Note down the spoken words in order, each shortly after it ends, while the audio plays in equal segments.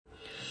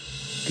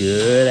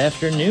Good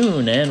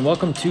afternoon and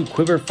welcome to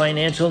Quiver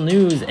Financial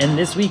News and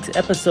this week's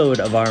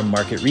episode of our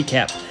market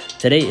recap.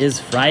 Today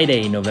is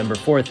Friday, November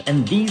 4th,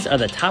 and these are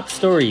the top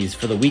stories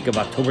for the week of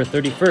October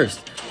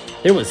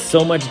 31st. There was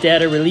so much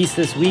data released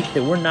this week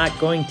that we're not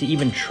going to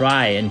even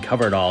try and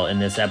cover it all in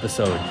this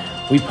episode.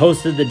 We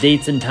posted the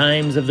dates and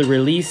times of the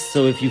release,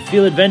 so if you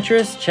feel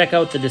adventurous, check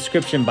out the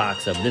description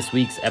box of this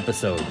week's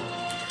episode.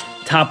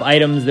 Top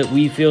items that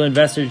we feel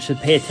investors should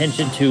pay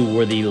attention to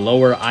were the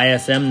lower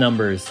ISM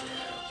numbers.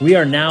 We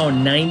are now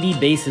 90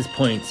 basis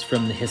points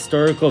from the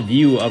historical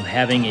view of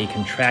having a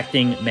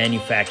contracting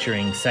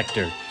manufacturing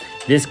sector.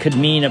 This could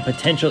mean a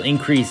potential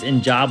increase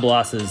in job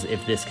losses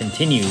if this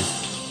continues.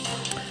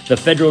 The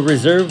Federal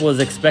Reserve was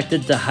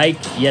expected to hike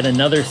yet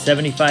another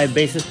 75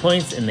 basis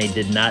points, and they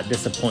did not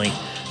disappoint.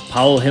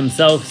 Powell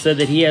himself said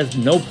that he has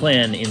no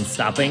plan in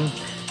stopping.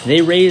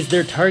 They raised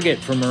their target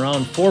from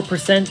around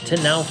 4% to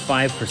now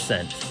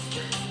 5%.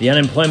 The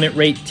unemployment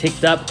rate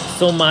ticked up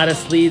so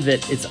modestly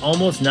that it's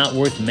almost not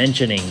worth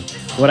mentioning.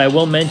 What I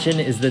will mention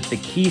is that the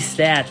key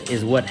stat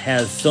is what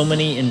has so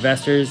many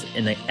investors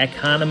and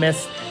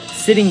economists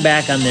sitting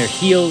back on their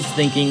heels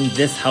thinking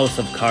this house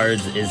of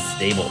cards is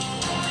stable.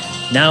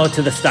 Now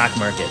to the stock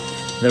market.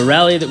 The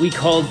rally that we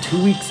called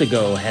 2 weeks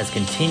ago has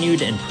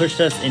continued and pushed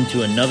us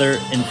into another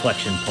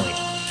inflection point.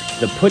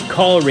 The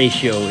put-call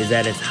ratio is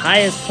at its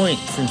highest point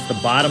since the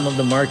bottom of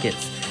the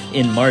markets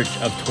in March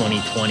of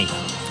 2020.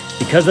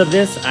 Because of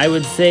this, I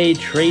would say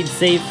trade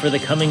safe for the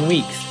coming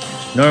weeks.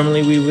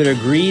 Normally, we would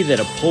agree that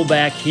a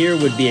pullback here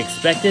would be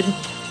expected.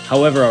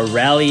 However, a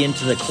rally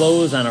into the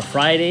close on a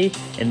Friday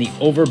and the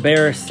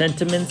over-bearish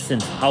sentiment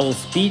since Powell's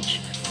speech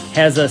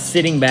has us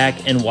sitting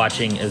back and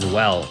watching as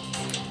well.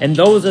 And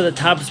those are the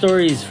top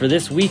stories for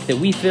this week that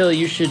we feel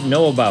you should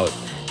know about.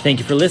 Thank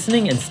you for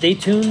listening and stay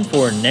tuned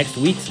for next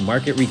week's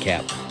market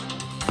recap.